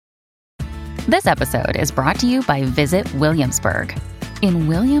This episode is brought to you by Visit Williamsburg. In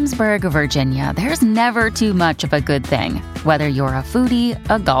Williamsburg, Virginia, there's never too much of a good thing. Whether you're a foodie,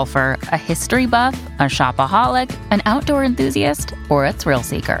 a golfer, a history buff, a shopaholic, an outdoor enthusiast, or a thrill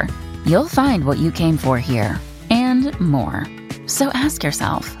seeker, you'll find what you came for here and more. So ask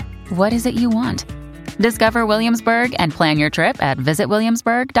yourself, what is it you want? Discover Williamsburg and plan your trip at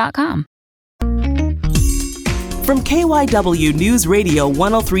visitwilliamsburg.com. From KYW News Radio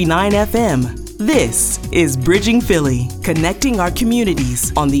 1039 FM, this is Bridging Philly, connecting our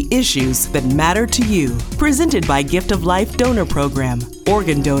communities on the issues that matter to you. Presented by Gift of Life Donor Program.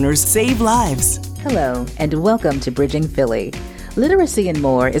 Organ donors save lives. Hello, and welcome to Bridging Philly. Literacy and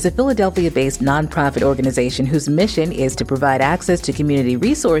More is a Philadelphia-based nonprofit organization whose mission is to provide access to community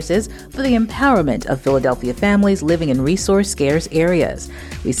resources for the empowerment of Philadelphia families living in resource-scarce areas.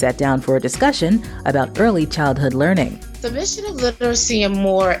 We sat down for a discussion about early childhood learning. The mission of Literacy and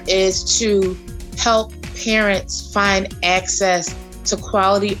More is to help parents find access to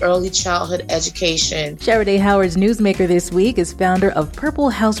quality early childhood education. Sharaday Howard's newsmaker this week is founder of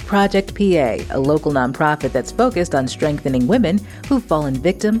Purple House Project PA, a local nonprofit that's focused on strengthening women who've fallen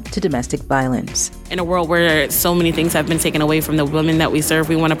victim to domestic violence. In a world where so many things have been taken away from the women that we serve,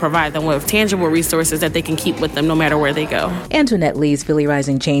 we want to provide them with tangible resources that they can keep with them no matter where they go. Antoinette Lee's Philly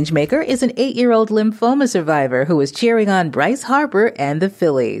Rising Changemaker is an 8-year-old lymphoma survivor who is cheering on Bryce Harper and the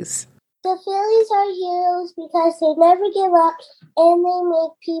Phillies. The Phillies are heroes because they never give up and they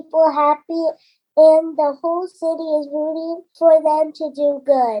make people happy, and the whole city is rooting for them to do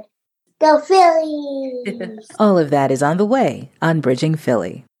good. Go Phillies! All of that is on the way on Bridging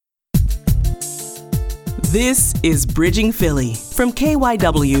Philly. This is Bridging Philly from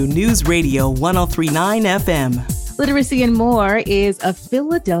KYW News Radio 1039 FM. Literacy and More is a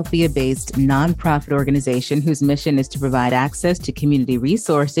Philadelphia-based nonprofit organization whose mission is to provide access to community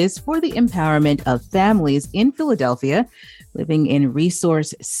resources for the empowerment of families in Philadelphia living in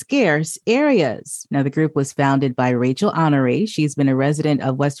resource-scarce areas. Now, the group was founded by Rachel Honore. She's been a resident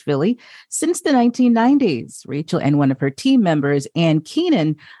of West Philly since the 1990s. Rachel and one of her team members, Ann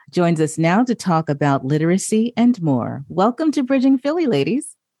Keenan, joins us now to talk about literacy and more. Welcome to Bridging Philly,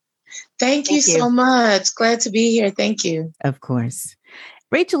 ladies. Thank you so much. Glad to be here. Thank you. Of course.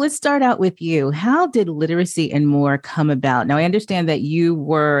 Rachel, let's start out with you. How did Literacy and More come about? Now, I understand that you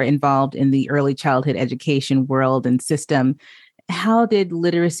were involved in the early childhood education world and system. How did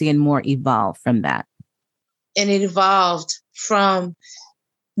Literacy and More evolve from that? And it evolved from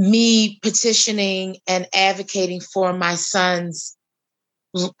me petitioning and advocating for my son's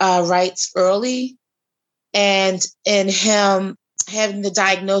rights early, and him having the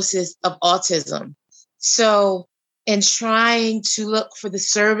diagnosis of autism. So in trying to look for the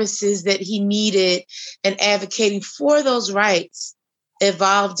services that he needed and advocating for those rights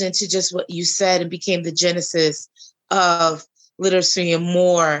evolved into just what you said and became the genesis of Literacy and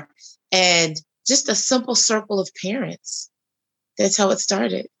More, and just a simple circle of parents. That's how it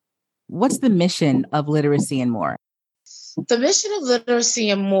started. What's the mission of Literacy and More? The mission of Literacy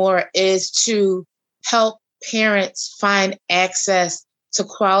and More is to help parents find access to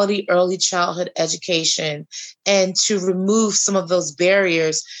quality early childhood education and to remove some of those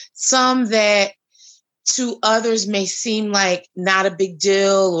barriers, some that to others may seem like not a big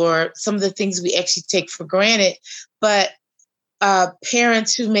deal, or some of the things we actually take for granted, but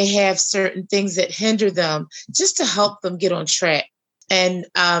parents who may have certain things that hinder them, just to help them get on track, and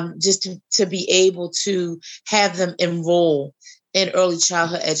just to be able to have them enroll in early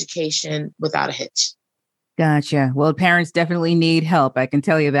childhood education without a hitch. Gotcha. Well, parents definitely need help. I can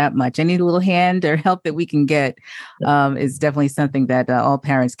tell you that much. Any little hand or help that we can get is definitely something that all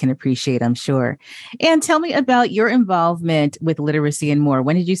parents can appreciate, I'm sure. And tell me about your involvement with Literacy and More.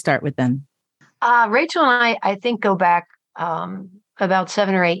 When did you start with them? Rachel and I think, go back about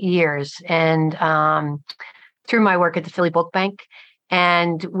 7 or 8 years, and through my work at the Philly Book Bank.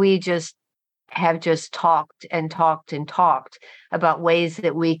 And we have talked and talked and talked about ways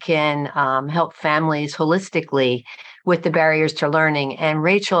that we can help families holistically with the barriers to learning. And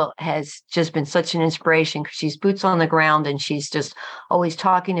Rachel has just been such an inspiration because she's boots on the ground and she's just always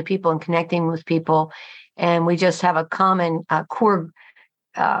talking to people and connecting with people. And we just have a common core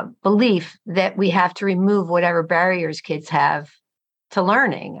belief that we have to remove whatever barriers kids have to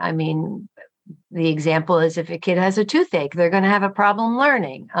learning. I mean, the example is if a kid has a toothache, they're going to have a problem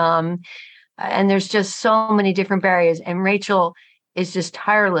learning. And there's just so many different barriers. And Rachel is just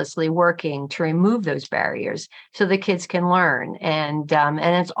tirelessly working to remove those barriers so the kids can learn. And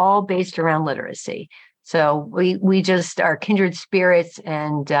it's all based around literacy. So we just are kindred spirits.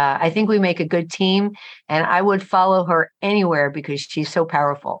 And I think we make a good team. And I would follow her anywhere because she's so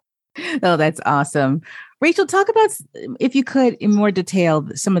powerful. Oh, that's awesome. Rachel, talk about, if you could, in more detail,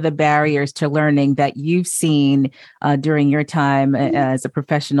 some of the barriers to learning that you've seen during your time as a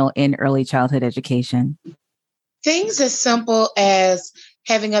professional in early childhood education. Things as simple as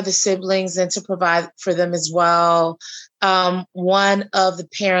having other siblings and to provide for them as well. One of the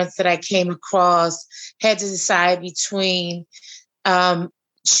parents that I came across had to decide between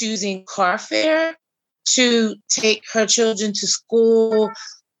choosing car fare to take her children to school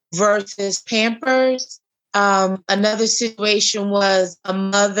versus Pampers. Another situation was a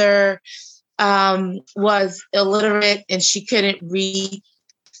mother was illiterate and she couldn't read.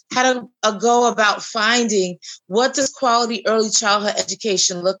 How to go about finding what does quality early childhood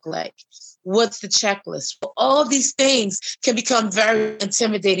education look like? What's the checklist? All of these things can become very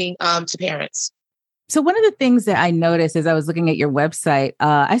intimidating to parents. So one of the things that I noticed as I was looking at your website,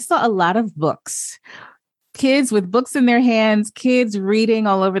 I saw a lot of books. Kids with books in their hands, kids reading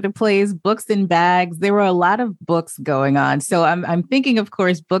all over the place, books in bags. There were a lot of books going on. So I'm thinking, of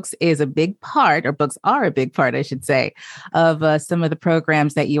course, books is a big part, or books are a big part, I should say, of some of the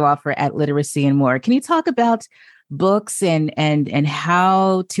programs that you offer at Literacy and More. Can you talk about books and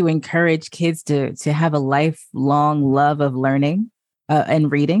how to encourage kids to have a lifelong love of learning and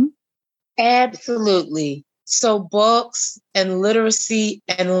reading? Absolutely. So books and literacy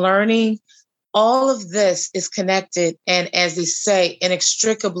and learning, all of this is connected and, as they say,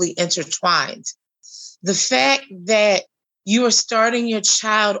 inextricably intertwined. The fact that you are starting your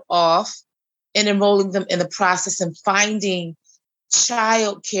child off and enrolling them in the process and finding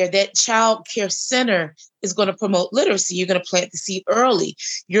childcare, that childcare center is going to promote literacy. You're going to plant the seed early.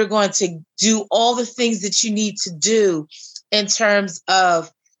 You're going to do all the things that you need to do in terms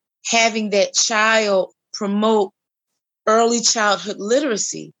of having that child promote early childhood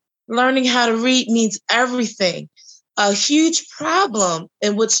literacy. Learning how to read means everything. A huge problem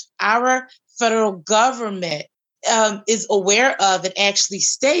in which our federal government is aware of and actually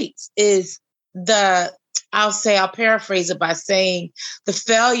states is I'll paraphrase it by saying the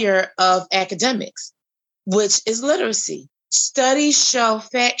failure of academics, which is literacy.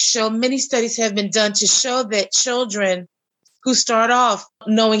 Facts show, many studies have been done to show that children who start off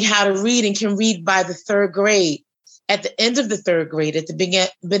knowing how to read and can read by the third grade, at the end of the third grade, at the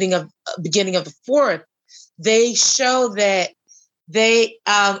beginning of the fourth, they show that they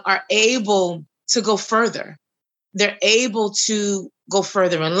are able to go further. They're able to go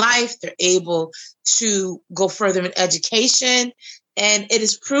further in life. They're able to go further in education, and it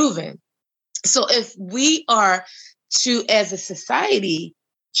is proven. So if we are to, as a society,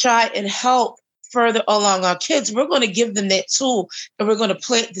 try and help further along our kids, we're going to give them that tool, and we're going to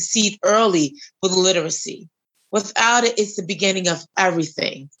plant the seed early with literacy. Without it, it's the beginning of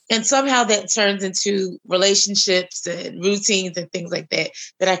everything. And somehow that turns into relationships and routines and things like that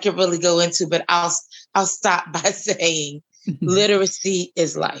I could really go into, but I'll stop by saying literacy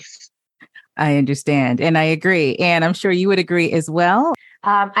is life. I understand. And I agree. And I'm sure you would agree as well.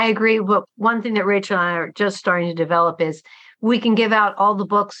 I agree. But one thing that Rachel and I are just starting to develop is we can give out all the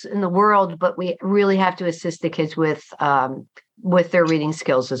books in the world, but we really have to assist the kids with their reading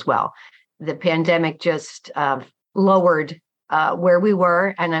skills as well. The pandemic just lowered where we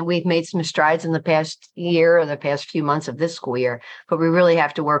were, and we've made some strides in the past year or the past few months of this school year, but we really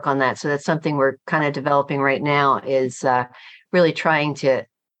have to work on that. So that's something we're kind of developing right now, is really trying to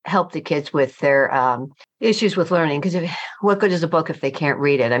help the kids with their issues with learning. Because what good is a book if they can't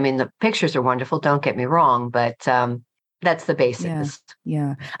read it? I mean, the pictures are wonderful, don't get me wrong, but that's the basics.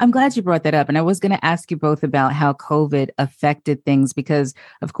 Yeah. I'm glad you brought that up. And I was going to ask you both about how COVID affected things, because,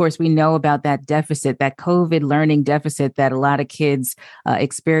 of course, we know about that deficit, that COVID learning deficit that a lot of kids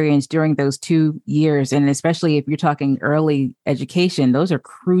experienced during those 2 years. And especially if you're talking early education, those are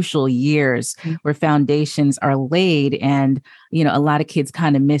crucial years where foundations are laid. And, a lot of kids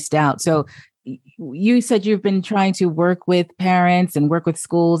kind of missed out. So you said you've been trying to work with parents and work with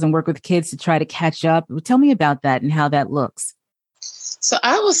schools and work with kids to try to catch up. Tell me about that and how that looks. So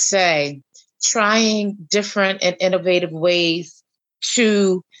I will say trying different and innovative ways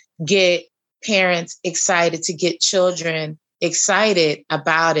to get parents excited, to get children excited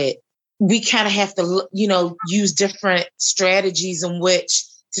about it. We kind of have to, use different strategies in which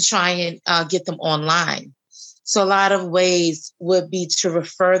to try and get them online. So a lot of ways would be to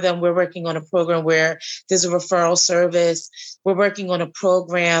refer them. We're working on a program where there's a referral service. We're working on a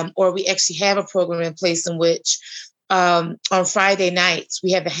program, or we actually have a program in place in which on Friday nights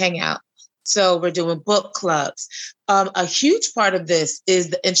we have a hangout. So we're doing book clubs. A huge part of this is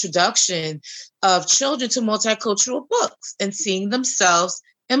the introduction of children to multicultural books and seeing themselves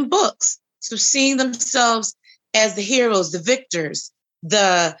in books. So seeing themselves as the heroes, the victors,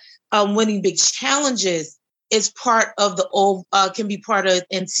 the winning big challenges is part of can be part of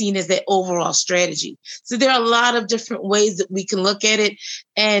and seen as that overall strategy. So there are a lot of different ways that we can look at it.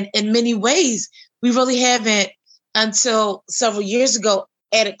 And in many ways, we really haven't, until several years ago,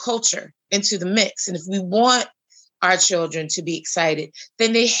 added culture into the mix. And if we want our children to be excited,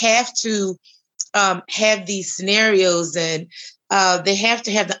 then they have to have these scenarios, and they have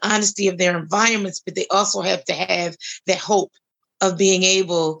to have the honesty of their environments, but they also have to have that hope of being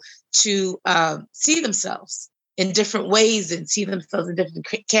able to see themselves in different ways and see themselves in different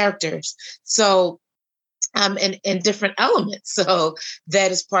characters. So, and different elements. So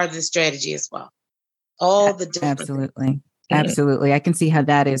that is part of the strategy as well. All the different Absolutely. things. Absolutely. I can see how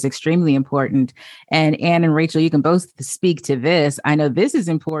that is extremely important. And Anne and Rachel, you can both speak to this. I know this is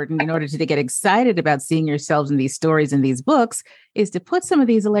important in order to get excited about seeing yourselves in these stories and these books, is to put some of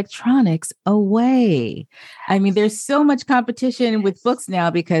these electronics away. I mean, there's so much competition with books now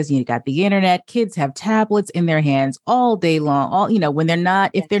because you got the internet, kids have tablets in their hands all day long, when they're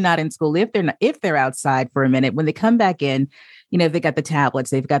not, if they're not in school, if they're outside for a minute, when they come back in, they got the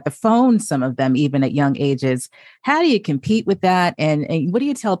tablets, they've got the phones, some of them even at young ages. How do you compete with that? And what do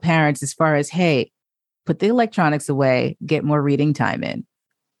you tell parents as far as, hey, put the electronics away, get more reading time in?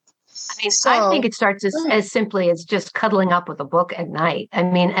 I mean, I think it starts as simply as just cuddling up with a book at night. I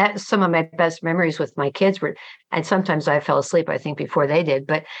mean, some of my best memories with my kids were, and sometimes I fell asleep, I think, before they did,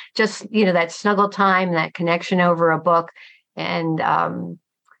 but just, that snuggle time, that connection over a book. And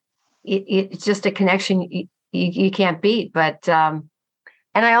it's just a connection you can't beat. But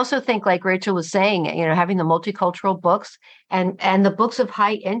and I also think, like Rachel was saying, having the multicultural books and the books of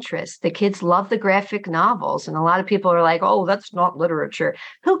high interest. The kids love the graphic novels. And a lot of people are like, oh, that's not literature.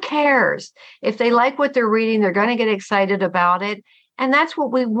 Who cares? If they like what they're reading, they're going to get excited about it. And that's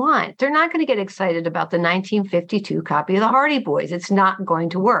what we want. They're not going to get excited about the 1952 copy of the Hardy Boys. It's not going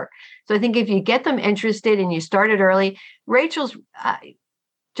to work. So I think if you get them interested and you start it early, Rachel's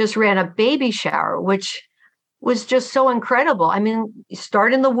just ran a baby shower, which was just so incredible. I mean,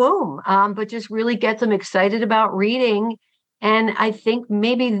 start in the womb, but just really get them excited about reading. And I think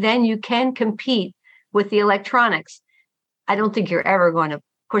maybe then you can compete with the electronics. I don't think you're ever going to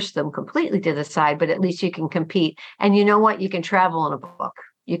push them completely to the side, but at least you can compete. And you know what? You can travel in a book.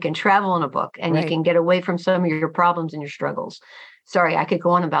 You can travel in a book, and right. You can get away from some of your problems and your struggles. Sorry, I could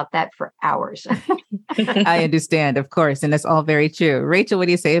go on about that for hours. I understand, of course. And that's all very true. Rachel, what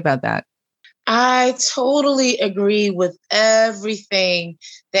do you say about that? I totally agree with everything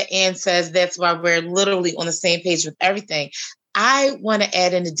that Anne says. That's why we're literally on the same page with everything. I want to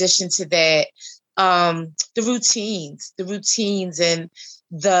add, in addition to that, the routines and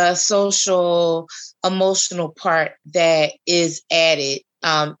the social, emotional part that is added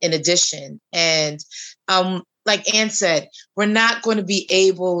in addition. And like Anne said, we're not going to be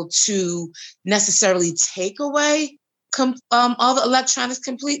able to necessarily take away all the electronics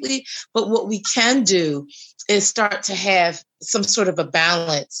completely, but what we can do is start to have some sort of a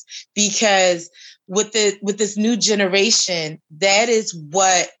balance, because with this new generation, that is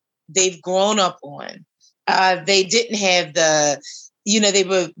what they've grown up on. They didn't have they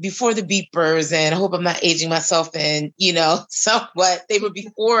were before the beepers, and I hope I'm not aging myself in, somewhat. They were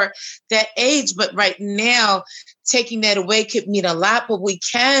before that age, but right now, taking that away could mean a lot, but we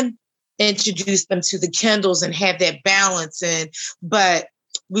can introduce them to the Kindles and have that balance. But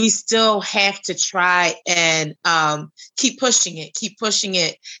we still have to try and keep pushing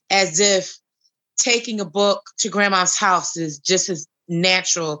it as if taking a book to grandma's house is just as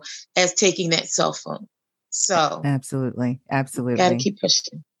natural as taking that cell phone. So absolutely. Gotta keep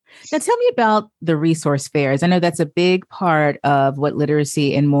pushing. Now tell me about the resource fairs. I know that's a big part of what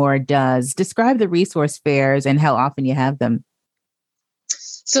Literacy and More does. Describe the resource fairs and how often you have them.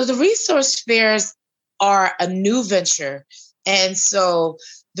 So the resource fairs are a new venture. And so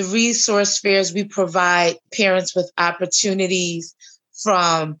the resource fairs, we provide parents with opportunities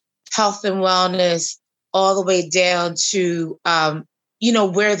from health and wellness all the way down to,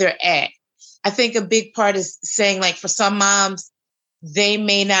 where they're at. I think a big part is saying, like, for some moms, they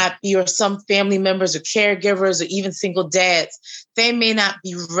may not be, or some family members or caregivers or even single dads, they may not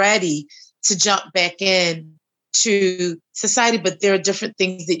be ready to jump back in to society, but there are different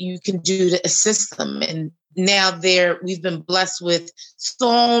things that you can do to assist them. And now we've been blessed with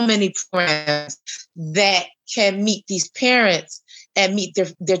so many programs that can meet these parents and meet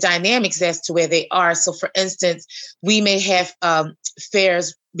their dynamics as to where they are. So for instance, we may have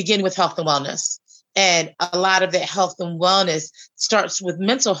fairs begin with health and wellness. And a lot of that health and wellness starts with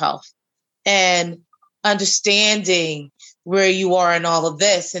mental health and understanding where you are in all of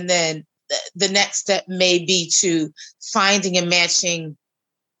this. And then the next step may be to finding and matching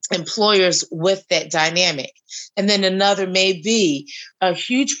employers with that dynamic. And then another may be a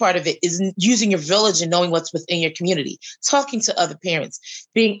huge part of it is using your village and knowing what's within your community, talking to other parents,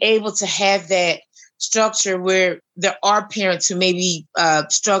 being able to have that structure where there are parents who may be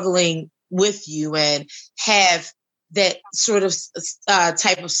struggling with you and have that sort of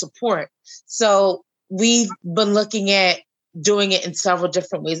type of support. So we've been looking at doing it in several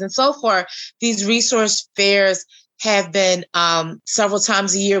different ways. And so far, these resource fairs have been several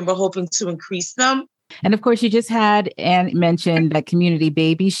times a year, and we're hoping to increase them. And of course, you just had and mentioned that community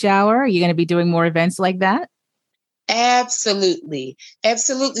baby shower. Are you going to be doing more events like that? Absolutely.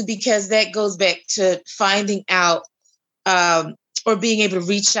 Absolutely, because that goes back to finding out or being able to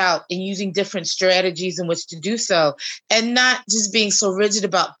reach out and using different strategies in which to do so, and not just being so rigid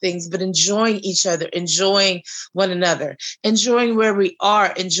about things, but enjoying each other, enjoying one another, enjoying where we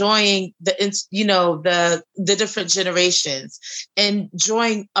are, enjoying the different generations,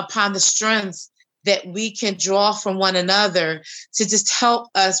 enjoying upon the strengths that we can draw from one another to just help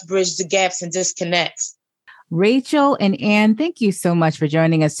us bridge the gaps and disconnects. Rachel and Ann, thank you so much for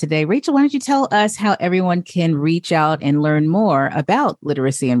joining us today. Rachel, why don't you tell us how everyone can reach out and learn more about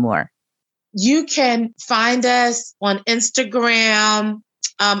Literacy and More? You can find us on Instagram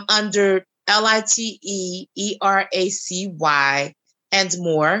under LITEERACY and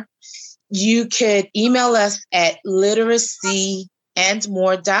more. You could email us at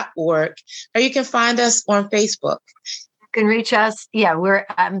literacyandmore.org, or you can find us on Facebook. Can reach us. Yeah, we're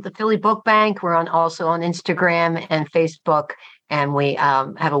the Philly Book Bank. We're also on Instagram and Facebook, and we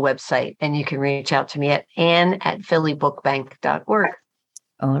have a website. And you can reach out to me at ann@phillybookbank.org.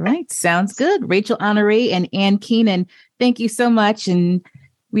 All right, sounds good. Rachel Honoré and Ann Keenan, thank you so much, and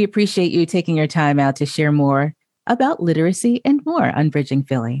we appreciate you taking your time out to share more about literacy and more on Bridging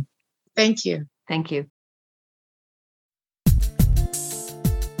Philly. Thank you. Thank you.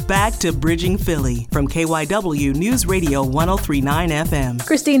 Back to Bridging Philly from KYW News Radio 103.9 FM.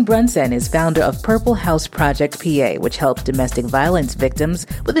 Christine Brunson is founder of Purple House Project PA, which helps domestic violence victims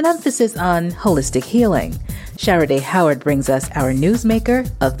with an emphasis on holistic healing. Sharaday Howard brings us our Newsmaker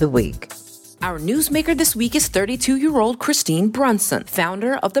of the Week. Our newsmaker this week is 32-year-old Christine Brunson,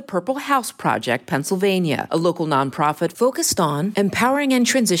 founder of the Purple House Project Pennsylvania, a local nonprofit focused on empowering and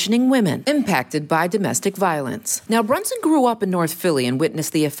transitioning women impacted by domestic violence. Now, Brunson grew up in North Philly and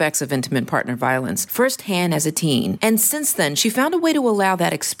witnessed the effects of intimate partner violence firsthand as a teen. And since then, she found a way to allow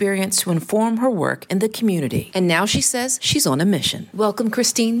that experience to inform her work in the community. And now she says she's on a mission. Welcome,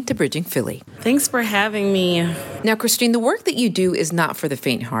 Christine, to Bridging Philly. Thanks for having me. Now, Christine, the work that you do is not for the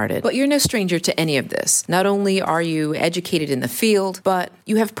faint-hearted, but you're no stranger to any of this. Not only are you educated in the field, but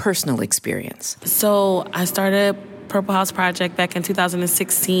you have personal experience. So I started Purple House Project back in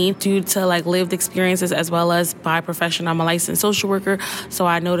 2016 due to lived experiences as well as by profession. I'm a licensed social worker, so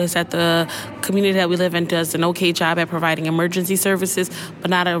I noticed that the community that we live in does an okay job at providing emergency services, but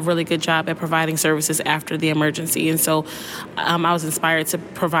not a really good job at providing services after the emergency. And so I was inspired to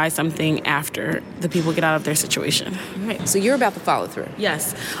provide something after the people get out of their situation. Right. So you're about to follow through.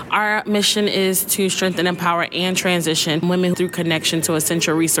 Yes. Our mission is to strengthen, empower, and transition women through connection to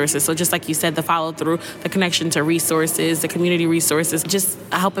essential resources. So just like you said, the follow through, the connection to resources, the community resources, just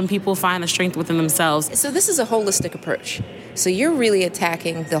helping people find a strength within themselves. So this is a holistic approach. So you're really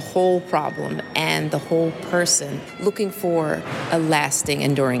attacking the whole problem and the whole person, looking for a lasting,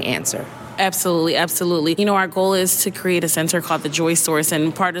 enduring answer. Absolutely, absolutely. Our goal is to create a center called the Joy Source,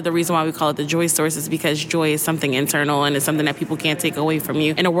 and part of the reason why we call it the Joy Source is because joy is something internal and it's something that people can't take away from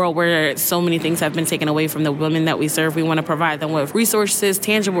you. In a world where so many things have been taken away from the women that we serve, we want to provide them with resources,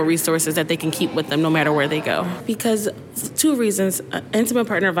 tangible resources that they can keep with them no matter where they go. Because two reasons. Intimate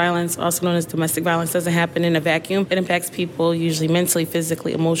partner violence, also known as domestic violence, doesn't happen in a vacuum. It impacts people usually mentally,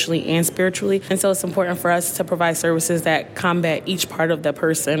 physically, emotionally, and spiritually. And so it's important for us to provide services that combat each part of the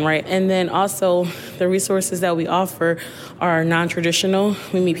person, right? And then also, the resources that we offer are non-traditional.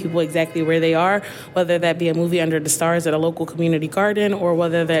 We meet people exactly where they are, whether that be a movie under the stars at a local community garden or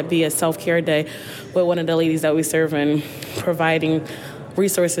whether that be a self-care day with one of the ladies that we serve and providing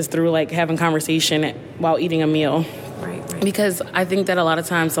resources through having conversation while eating a meal. Right. Because I think that a lot of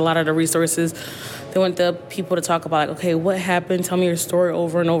times, a lot of the resources, they want the people to talk about okay, what happened? Tell me your story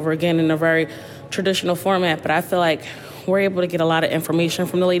over and over again in a very traditional format. But I feel like we're able to get a lot of information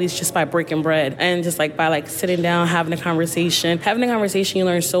from the ladies just by breaking bread and just by sitting down, having a conversation. Having a conversation, you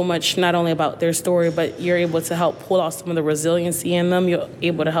learn so much, not only about their story, but you're able to help pull out some of the resiliency in them. You're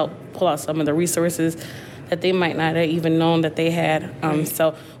able to help pull out some of the resources that they might not have even known that they had.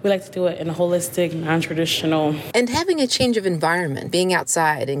 So we like to do it in a holistic, non-traditional. And having a change of environment, being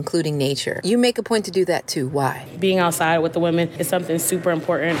outside, including nature. You make a point to do that too. Why? Being outside with the women is something super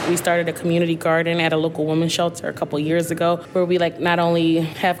important. We started a community garden at a local women's shelter a couple years ago, where we not only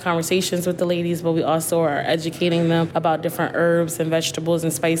have conversations with the ladies, but we also are educating them about different herbs and vegetables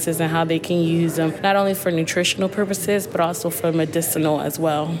and spices and how they can use them, not only for nutritional purposes, but also for medicinal as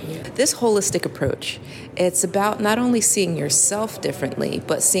well. This holistic approach, it's about not only seeing yourself differently,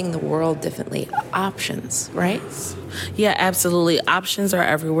 but seeing the world differently. Options, right? Yeah, absolutely. Options are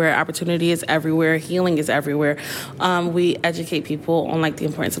everywhere. Opportunity is everywhere. Healing is everywhere. We educate people on the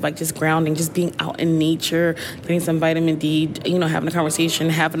importance of just grounding, just being out in nature, getting some vitamin D, having a conversation,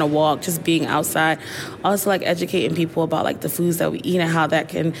 having a walk, just being outside. Also educating people about the foods that we eat and how that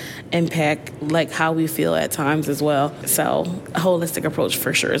can impact how we feel at times as well. So a holistic approach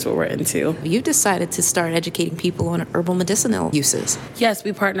for sure is what we're into. You decided to start educating people on herbal medicinal uses. Yes,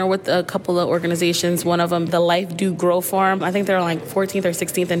 we partner with a couple of organizations. One of them, the Life Do Grow Farm. I think they're on 14th or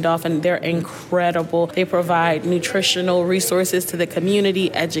 16th in Dauphin. They're incredible. They provide nutritional resources to the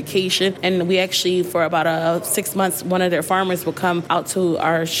community, education, and we actually, for about 6 months, one of their farmers will come out to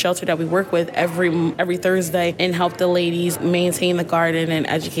our shelter that we work with every Thursday and help the ladies maintain the garden and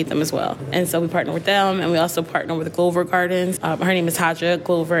educate them as well. And so we partner with them, and we also partner with Glover Gardens. Her name is Haja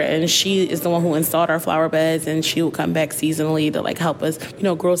Glover, and she is the one who installed our flower beds, and she will come back seasonally to help us,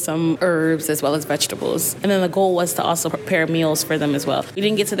 grow some herbs as well as vegetables. And then the goal was to also prepare meals for them as well. We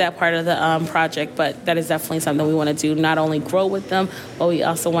didn't get to that part of the project, but that is definitely something we want to do, not only grow with them, but we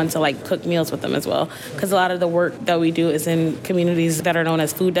also want to cook meals with them as well. Because a lot of the work that we do is in communities that are known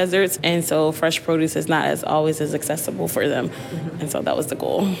as food deserts, and so fresh produce is not always as accessible for them. Mm-hmm. And so that was the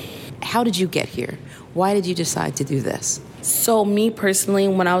goal. How did you get here? Why did you decide to do this? So me personally,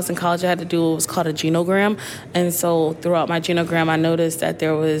 when I was in college, I had to do what was called a genogram. And so throughout my genogram, I noticed that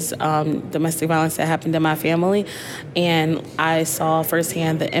there was domestic violence that happened in my family. And I saw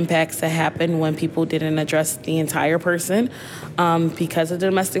firsthand the impacts that happened when people didn't address the entire person because of the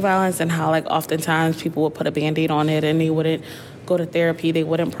domestic violence, and how oftentimes people would put a Band-Aid on it and they wouldn't go to therapy, they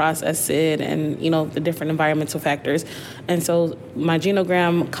wouldn't process it, and the different environmental factors. And so my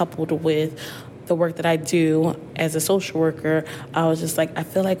genogram, coupled with the work that I do as a social worker, I was just I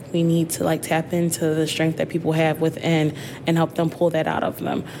feel we need to tap into the strength that people have within and help them pull that out of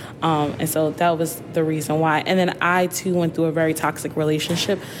them. And so that was the reason why. And then I too went through a very toxic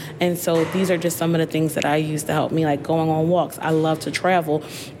relationship. And so these are just some of the things that I use to help me, going on walks. I love to travel.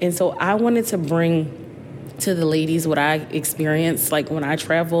 And so I wanted to bring to the ladies what I experience when I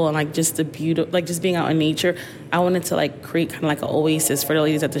travel, and just the beauty, just being out in nature. I wanted to create kind of an oasis for the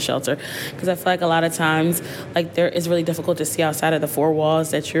ladies at the shelter, because I feel a lot of times there is really difficult to see outside of the four walls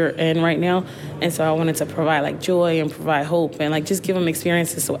that you're in right now. And so I wanted to provide joy and provide hope and just give them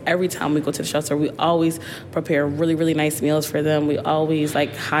experiences. So every time we go to the shelter, we always prepare really, really nice meals for them. We always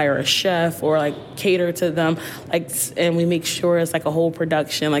hire a chef or cater to them, and we make sure it's a whole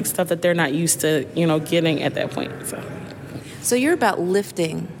production, stuff that they're not used to, getting at that point. So you're about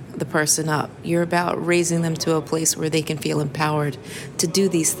lifting the person up. You're about raising them to a place where they can feel empowered to do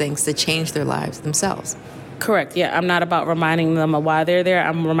these things, to change their lives themselves. Correct. Yeah, I'm not about reminding them of why they're there.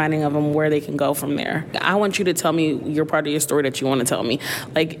 I'm reminding them where they can go from there. I want you to tell me your part of your story that you want to tell me.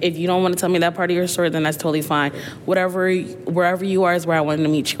 If you don't want to tell me that part of your story, then that's totally fine. Wherever you are is where I want to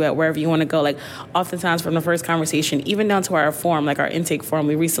meet you at, wherever you want to go. Oftentimes from the first conversation, even down to our form, our intake form,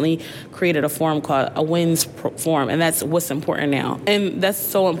 we recently created a form called a WINS form, and that's what's important now. And that's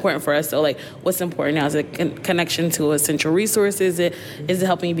so important for us. So what's important now is a connection to essential resources. Is it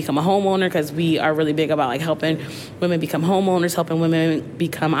helping you become a homeowner? Because we are really big about helping women become homeowners, helping women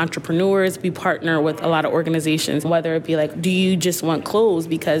become entrepreneurs. We partner with a lot of organizations, whether it be do you just want clothes?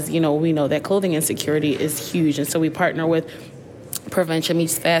 Because, we know that clothing insecurity is huge. And so we partner with Prevention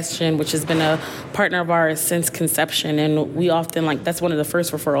Meets Fashion, which has been a partner of ours since conception. And we often, that's one of the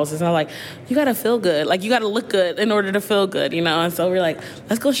first referrals. It's not you got to feel good. You got to look good in order to feel good, And so we're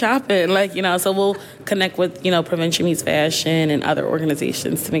let's go shopping. So we'll connect with, Prevention Meets Fashion and other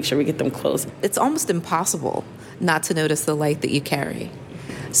organizations to make sure we get them close. It's almost impossible not to notice the light that you carry.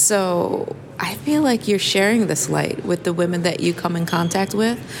 So I feel you're sharing this light with the women that you come in contact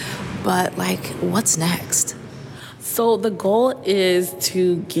with. But what's next? So the goal is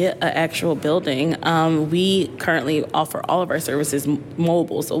to get an actual building. We currently offer all of our services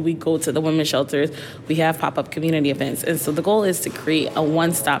mobile. So we go to the women's shelters. We have pop-up community events. And so the goal is to create a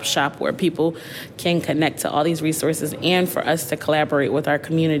one-stop shop where people can connect to all these resources and for us to collaborate with our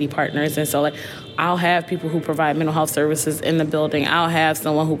community partners. And so I'll have people who provide mental health services in the building. I'll have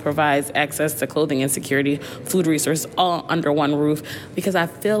someone who provides access to clothing and security, food resources, all under one roof. Because I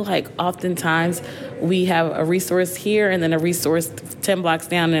feel like oftentimes we have a resource here and then a resource 10 blocks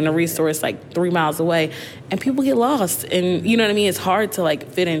down and a resource like 3 miles away. And people get lost. And you know what I mean? It's hard to like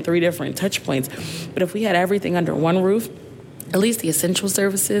fit in 3 different touch points. But if we had everything under one roof, at least the essential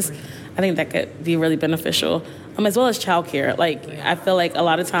services, I think that could be really beneficial. As well as childcare. Like, I feel like a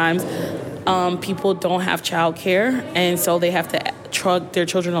lot of times people don't have childcare, and so they have to trug their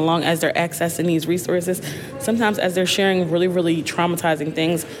children along as they're accessing these resources, sometimes as they're sharing really, really traumatizing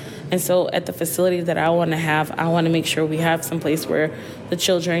things. And so at the facility that I want to have, I want to make sure we have some place where the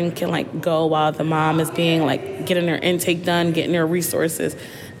children can like go while the mom is being like getting their intake done, getting their resources.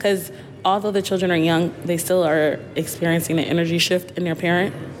 Because although the children are young, they still are experiencing an energy shift in their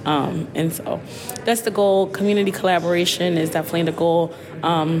parent. And so that's the goal. Community collaboration is definitely the goal.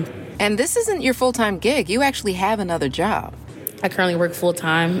 And this isn't your full-time gig. You actually have another job. I currently work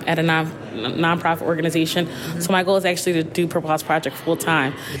full-time at a nonprofit organization. So my goal is actually to do Purple House Project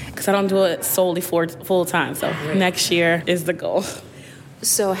full-time because I don't do it solely full-time. So next year is the goal.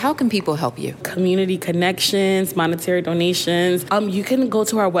 So how can people help you? Community connections, monetary donations. You can go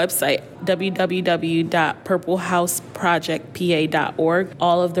to our website, www.purplehouseprojectpa.org.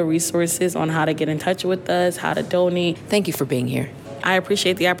 All of the resources on how to get in touch with us, how to donate. Thank you for being here. I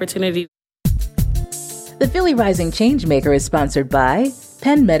appreciate the opportunity. The Philly Rising Changemaker is sponsored by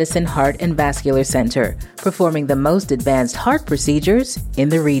Penn Medicine Heart and Vascular Center, performing the most advanced heart procedures in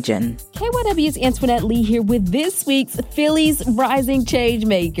the region. KYW's Antoinette Lee here with this week's Philly's Rising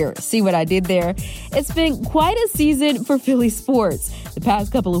Changemaker. See what I did there? It's been quite a season for Philly sports. The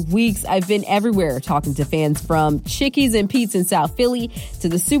past couple of weeks, I've been everywhere talking to fans from Chickies and Pete's in South Philly to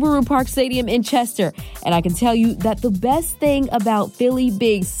the Subaru Park Stadium in Chester. And I can tell you that the best thing about Philly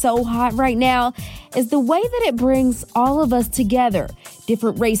being so hot right now is the way that it brings all of us together.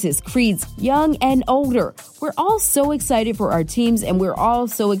 Different races, creeds, young and older. We're all so excited for our teams, and we're all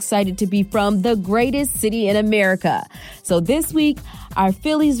so excited to be from the greatest city in America. So this week, our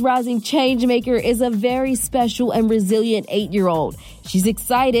Philly's Rising Changemaker is a very special and resilient 8-year-old. She's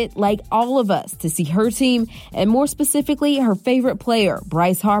excited, like all of us, to see her team, and more specifically, her favorite player,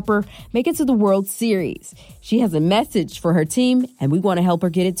 Bryce Harper, make it to the World Series. She has a message for her team, and we want to help her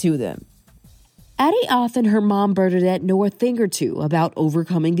get it to them. Addie Oth and her mom Bernadette know a thing or two about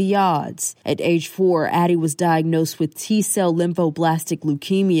overcoming the odds. At age 4, Addie was diagnosed with T-cell lymphoblastic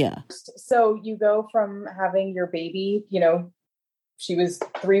leukemia. So you go from having your baby, she was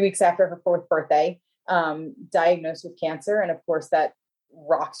 3 weeks after her 4th birthday, diagnosed with cancer. And of course, that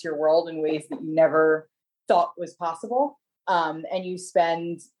rocks your world in ways that you never thought was possible. And you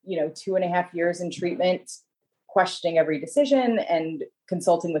spend, 2.5 years in treatment, questioning every decision and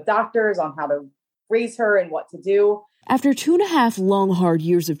consulting with doctors on how to raise her and what to do. After 2.5 long, hard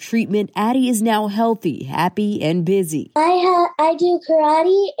years of treatment, Addie is now healthy, happy, and busy. I do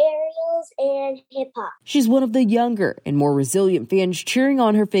karate, aerials, and hip-hop. She's one of the younger and more resilient fans cheering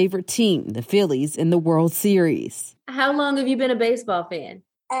on her favorite team, the Phillies, in the World Series. How long have you been a baseball fan?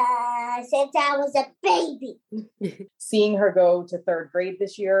 Since I was a baby. Seeing her go to 3rd grade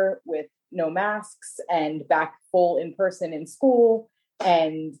this year with no masks and back full in person in school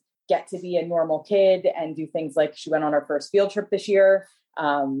and get to be a normal kid and do things like she went on her first field trip this year.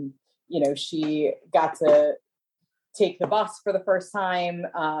 She got to take the bus for the first time.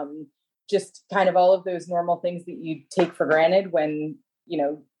 Just kind of all of those normal things that you take for granted when,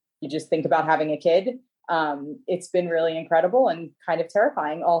 you just think about having a kid. It's been really incredible and kind of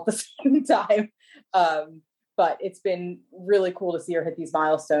terrifying all at the same time. But it's been really cool to see her hit these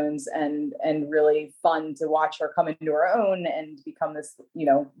milestones and really fun to watch her come into her own and become this,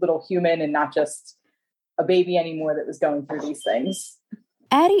 little human and not just a baby anymore that was going through these things.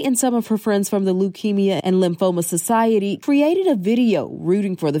 Addie and some of her friends from the Leukemia and Lymphoma Society created a video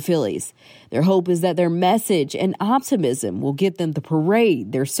rooting for the Phillies. Their hope is that their message and optimism will get them the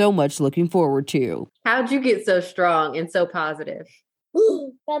parade they're so much looking forward to. How'd you get so strong and so positive?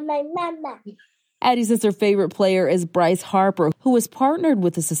 From my mama. Addie says her favorite player is Bryce Harper, who has partnered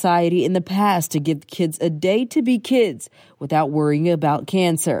with the society in the past to give kids a day to be kids without worrying about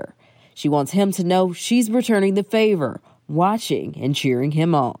cancer. She wants him to know she's returning the favor, watching and cheering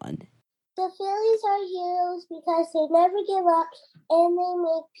him on. The Phillies are heroes because they never give up and they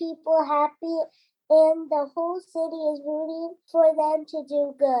make people happy, and the whole city is rooting for them to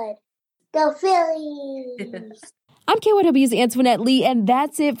do good. Go Phillies! I'm KYW's Antoinette Lee, and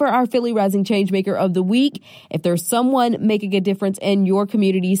that's it for our Philly Rising Changemaker of the Week. If there's someone making a difference in your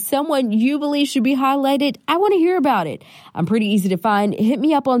community, someone you believe should be highlighted, I want to hear about it. I'm pretty easy to find. Hit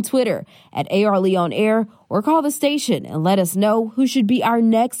me up on Twitter at ARLeeOnAir or call the station and let us know who should be our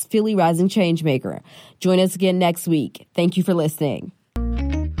next Philly Rising Changemaker. Join us again next week. Thank you for listening.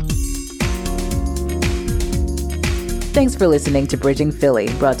 Thanks for listening to Bridging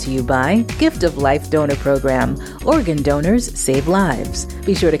Philly, brought to you by Gift of Life Donor Program. Organ donors save lives.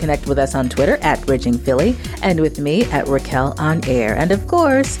 Be sure to connect with us on Twitter at Bridging Philly and with me at Raquel on Air. And of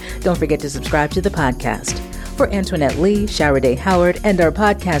course, don't forget to subscribe to the podcast. For Antoinette Lee, Sharaday Howard, and our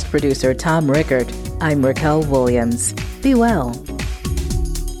podcast producer, Tom Rickard, I'm Raquel Williams. Be well.